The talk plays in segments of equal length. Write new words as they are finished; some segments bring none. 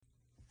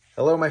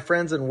Hello, my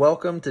friends, and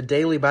welcome to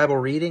Daily Bible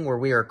Reading, where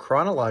we are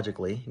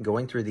chronologically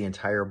going through the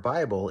entire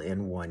Bible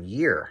in 1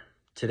 year.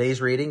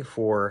 Today's reading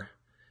for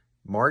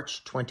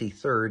March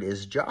 23rd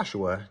is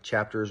Joshua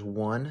chapters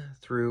 1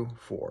 through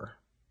 4.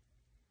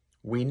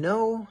 We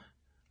know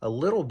a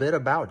little bit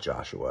about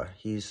Joshua.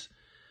 He's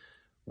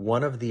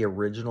one of the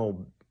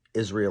original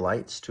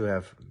Israelites to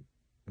have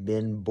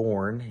been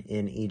born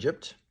in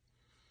Egypt.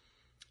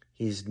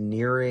 He's at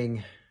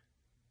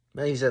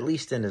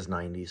least in his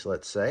 90s,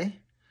 let's say.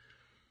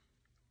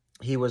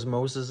 He was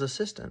Moses'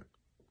 assistant.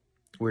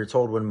 We're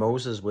told when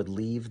Moses would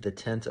leave the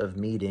tent of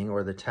meeting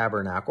or the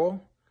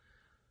tabernacle,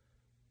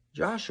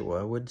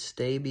 Joshua would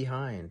stay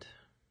behind,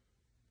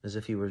 as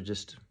if he were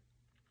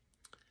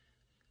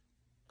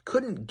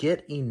couldn't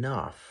get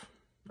enough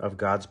of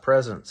God's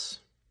presence.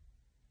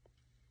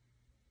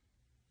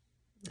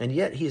 And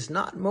yet he's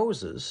not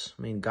Moses.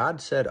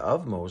 God said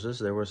of Moses,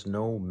 there was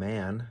no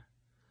man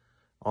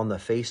on the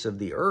face of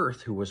the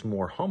earth who was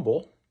more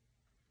humble.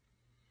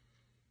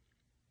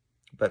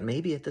 But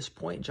maybe at this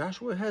point,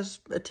 Joshua has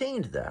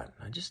attained that.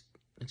 I just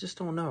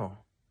don't know.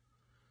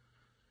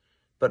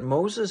 But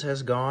Moses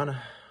has gone.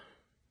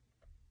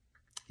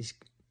 His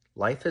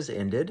life has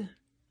ended.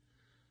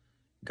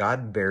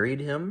 God buried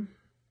him.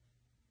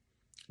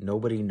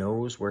 Nobody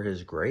knows where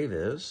his grave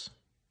is.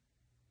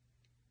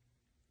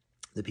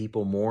 The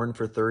people mourn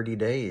for 30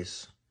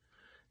 days.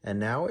 And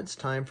now it's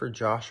time for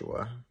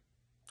Joshua,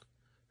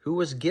 who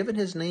was given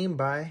his name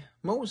by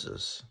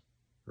Moses.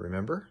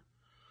 Remember?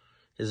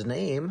 His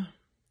name,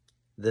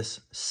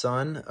 this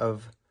son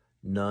of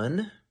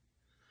Nun,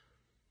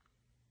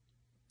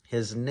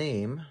 his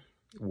name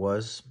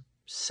was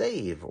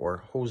Save,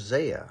 or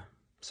Hosea,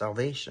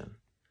 salvation.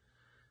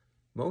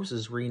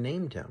 Moses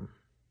renamed him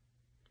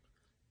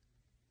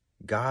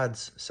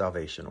God's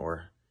salvation,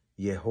 or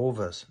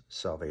Jehovah's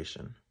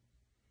salvation.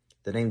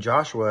 The name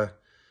Joshua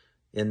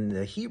in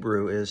the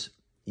Hebrew is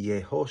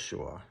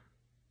Yehoshua,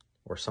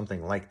 or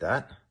something like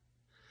that.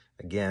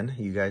 Again,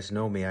 you guys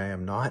know me, I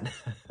am not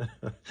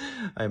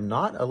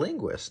a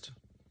linguist.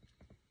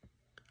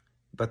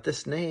 But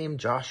this name,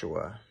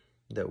 Joshua,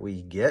 that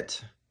we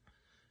get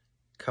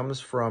comes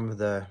from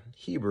the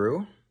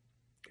Hebrew,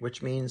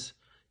 which means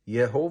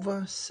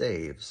Jehovah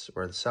saves,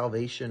 or the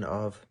salvation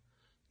of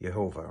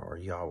Jehovah, or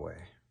Yahweh.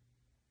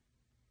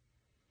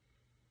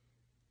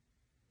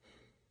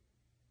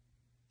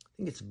 I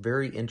think it's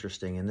very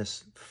interesting in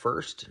this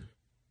first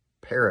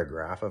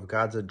paragraph of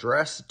God's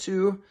address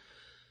to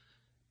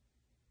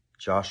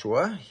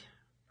Joshua.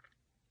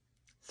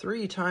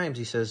 3 times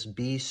he says,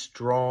 be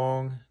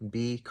strong,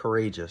 be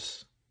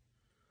courageous.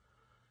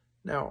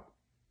 Now,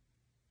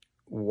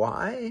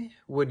 why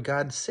would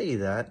God say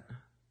that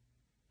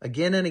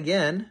again and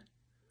again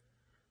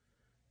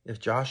if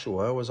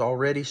Joshua was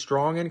already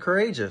strong and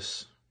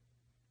courageous?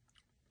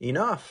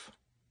 Enough.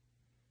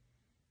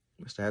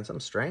 Must have had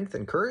some strength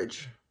and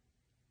courage,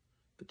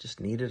 but just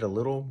needed a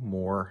little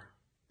more.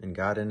 And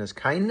God, in his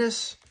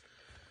kindness,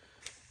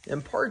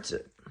 imparts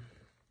it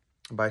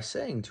by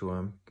saying to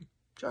him,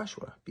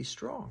 Joshua, be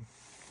strong,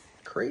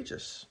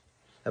 courageous.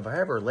 Have I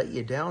ever let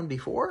you down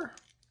before?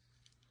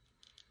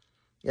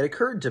 It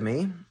occurred to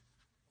me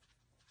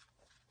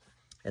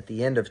at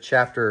the end of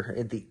chapter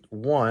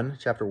 1,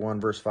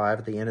 verse 5,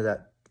 at the end of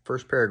that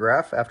first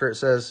paragraph, after it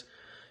says,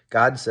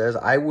 God says,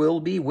 I will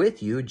be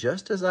with you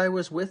just as I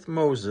was with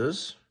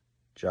Moses,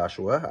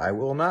 Joshua. I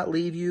will not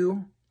leave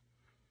you.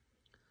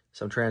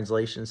 Some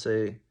translations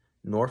say,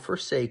 nor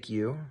forsake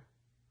you.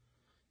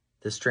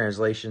 This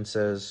translation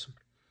says,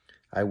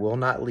 I will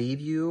not leave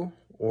you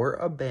or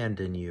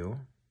abandon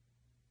you.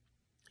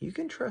 You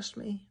can trust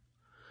me.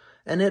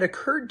 And it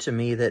occurred to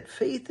me that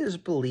faith is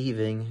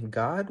believing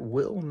God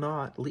will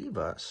not leave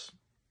us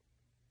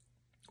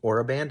or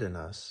abandon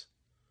us.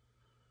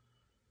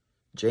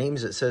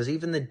 James, it says,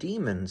 even the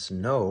demons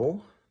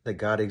know that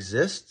God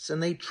exists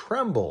and they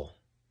tremble.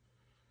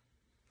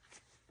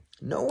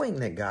 Knowing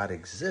that God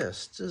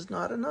exists is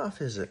not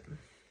enough, is it?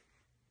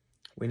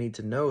 We need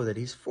to know that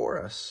he's for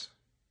us.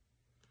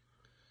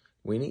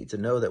 We need to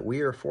know that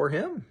we are for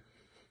him.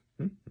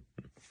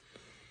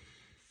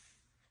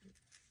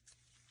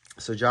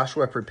 So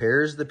Joshua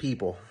prepares the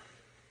people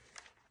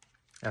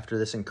after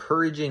this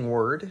encouraging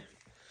word,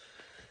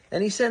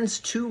 and he sends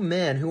 2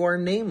 men who are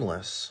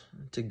nameless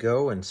to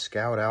go and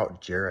scout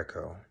out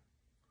Jericho.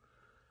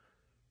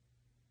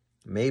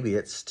 Maybe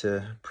it's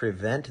to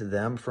prevent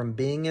them from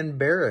being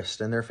embarrassed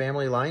and their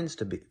family lines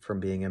from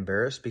being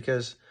embarrassed,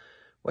 because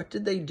what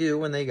did they do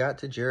when they got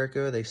to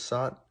Jericho? They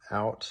sought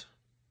out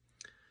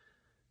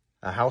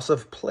a house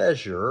of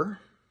pleasure.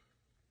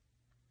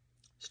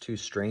 These 2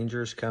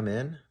 strangers come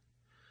in.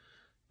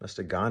 Must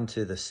have gone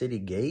to the city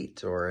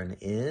gate or an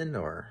inn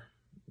or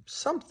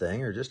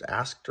something, or just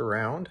asked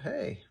around,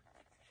 hey,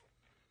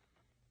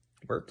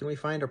 where can we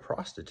find a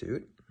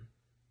prostitute?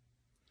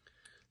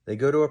 They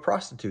go to a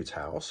prostitute's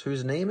house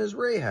whose name is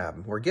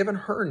Rahab. We're given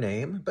her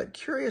name, but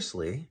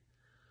curiously,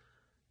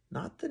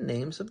 not the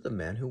names of the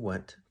men who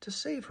went to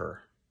save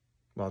her.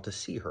 Well, to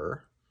see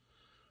her,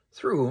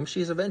 through whom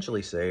she is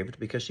eventually saved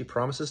because she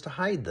promises to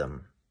hide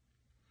them.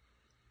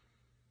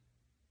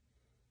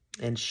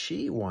 And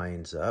she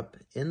winds up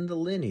in the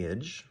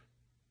lineage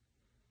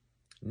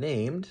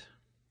named,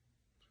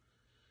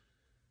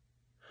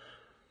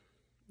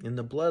 in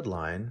the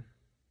bloodline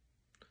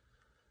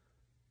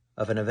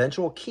of an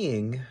eventual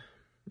king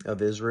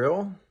of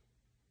Israel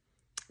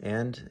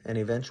and an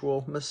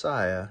eventual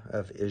Messiah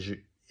of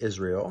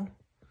Israel,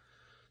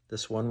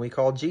 this one we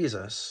call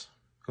Jesus,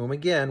 whom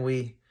again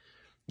we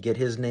get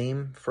his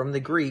name from the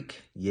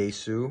Greek,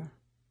 Yesu.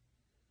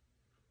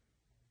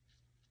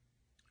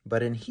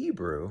 But in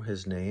Hebrew,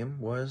 his name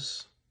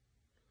was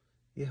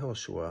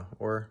Yehoshua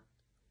or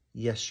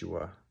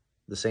Yeshua,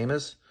 the same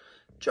as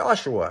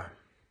Joshua.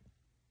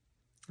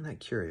 Isn't that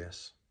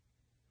curious?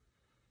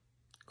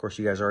 Of course,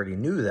 you guys already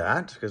knew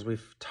that because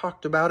we've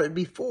talked about it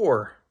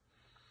before.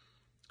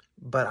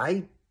 But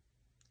I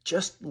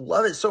just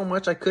love it so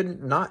much I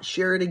couldn't not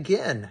share it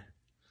again.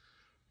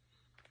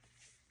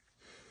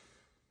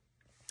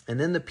 And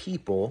then the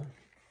people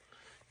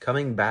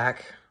coming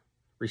back,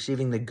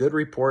 receiving the good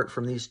report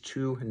from these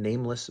two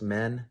nameless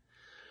men,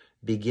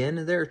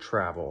 begin their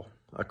travel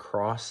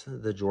across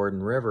the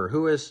Jordan River.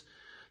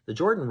 The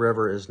Jordan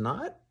River is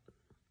not,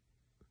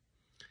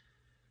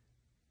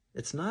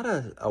 it's not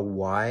a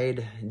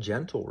wide,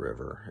 gentle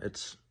river.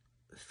 It's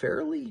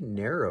fairly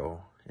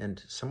narrow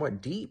and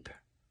somewhat deep.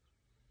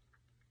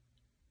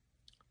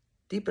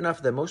 Deep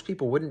enough that most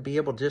people wouldn't be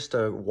able just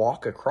to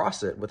walk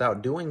across it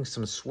without doing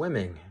some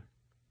swimming.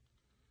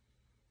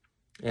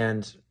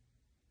 And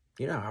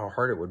you know how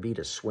hard it would be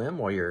to swim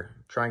while you're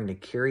trying to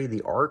carry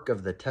the Ark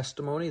of the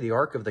Testimony, the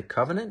Ark of the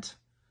Covenant?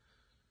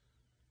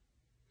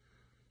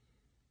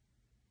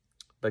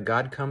 But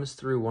God comes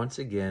through once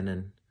again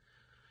and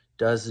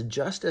does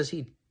just as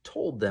he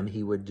told them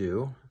he would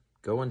do.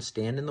 Go and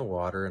stand in the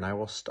water, and I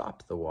will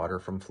stop the water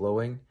from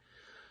flowing,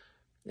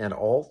 and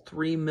all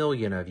 3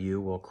 million of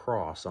you will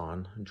cross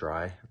on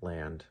dry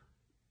land.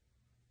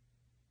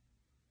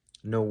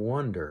 No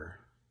wonder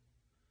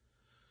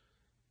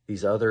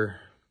these other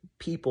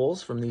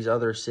peoples from these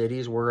other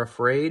cities were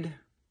afraid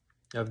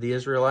of the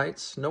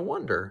Israelites. No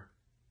wonder.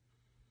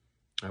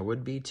 I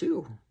would be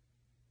too.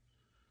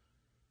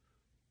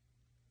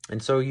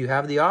 And so you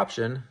have the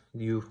option,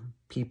 you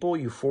people,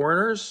 you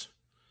foreigners,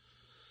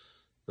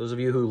 those of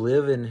you who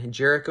live in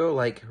Jericho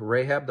like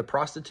Rahab the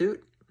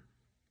prostitute,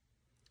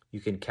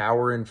 you can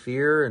cower in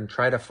fear and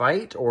try to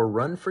fight or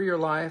run for your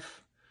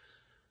life,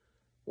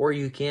 or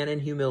you can in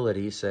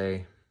humility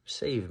say,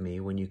 "Save me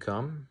when you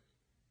come."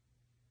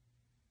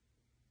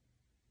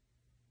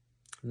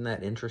 Isn't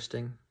that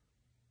interesting?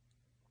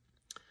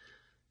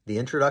 The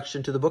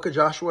introduction to the book of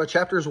Joshua,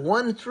 chapters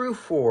 1 through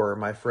 4,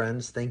 my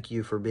friends. Thank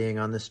you for being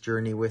on this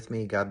journey with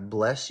me. God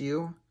bless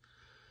you,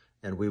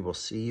 and we will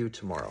see you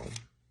tomorrow.